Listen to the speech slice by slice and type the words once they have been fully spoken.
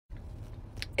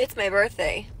It's my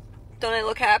birthday. Don't I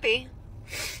look happy?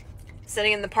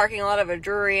 Sitting in the parking lot of a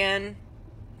Drury Inn,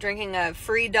 drinking a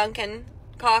free Dunkin'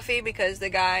 coffee because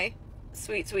the guy,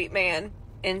 sweet, sweet man,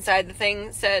 inside the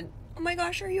thing said, "Oh my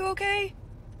gosh, are you okay?"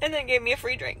 And then gave me a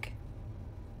free drink.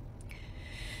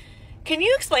 Can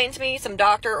you explain to me, some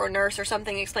doctor or nurse or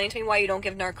something, explain to me why you don't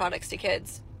give narcotics to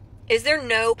kids? Is there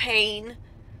no pain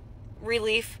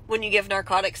relief when you give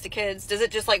narcotics to kids? Does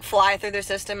it just like fly through their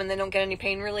system and they don't get any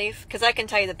pain relief? Because I can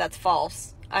tell you that that's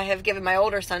false. I have given my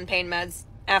older son pain meds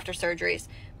after surgeries.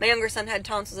 My younger son had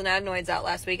tonsils and adenoids out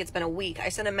last week. It's been a week. I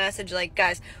sent a message like,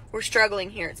 guys, we're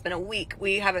struggling here. It's been a week.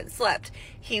 We haven't slept.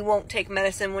 He won't take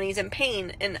medicine when he's in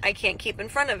pain, and I can't keep in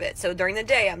front of it. So during the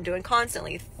day, I'm doing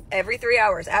constantly, every 3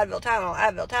 hours, Advil, Tylenol,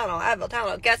 Advil, Tylenol, Advil,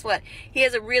 Tylenol. Guess what? He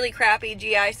has a really crappy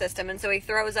GI system, and so he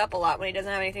throws up a lot when he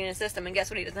doesn't have anything in his system. And guess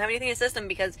what? He doesn't have anything in his system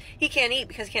because he can't eat,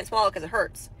 because he can't swallow, because it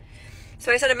hurts.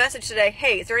 So I sent a message today,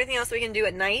 hey, is there anything else we can do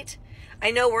at night? I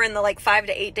know we're in the 5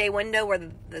 to 8 day window where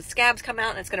the scabs come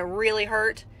out and it's going to really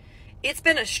hurt. It's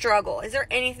been a struggle. Is there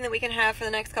anything that we can have for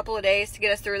the next couple of days to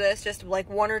get us through this? Just 1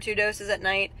 or 2 doses at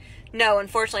night? No,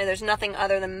 unfortunately, there's nothing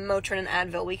other than Motrin and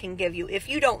Advil we can give you. If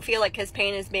you don't feel like his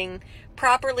pain is being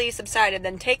properly subsided,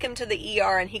 then take him to the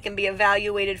ER and he can be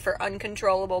evaluated for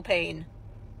uncontrollable pain.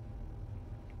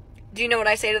 Do you know what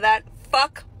I say to that?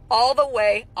 Fuck all the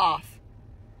way off.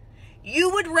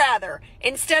 You would rather,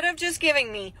 instead of just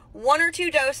giving me 1 or 2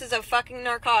 doses of fucking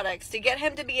narcotics to get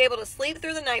him to be able to sleep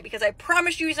through the night, because I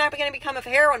promise you he's not going to become a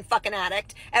heroin fucking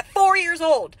addict at 4 years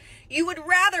old. You would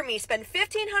rather me spend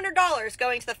 $1,500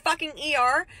 going to the fucking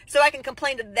ER so I can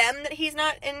complain to them that he's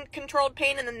not in controlled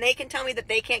pain, and then they can tell me that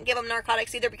they can't give him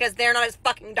narcotics either because they're not his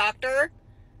fucking doctor?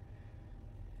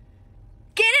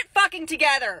 Get it fucking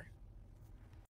together!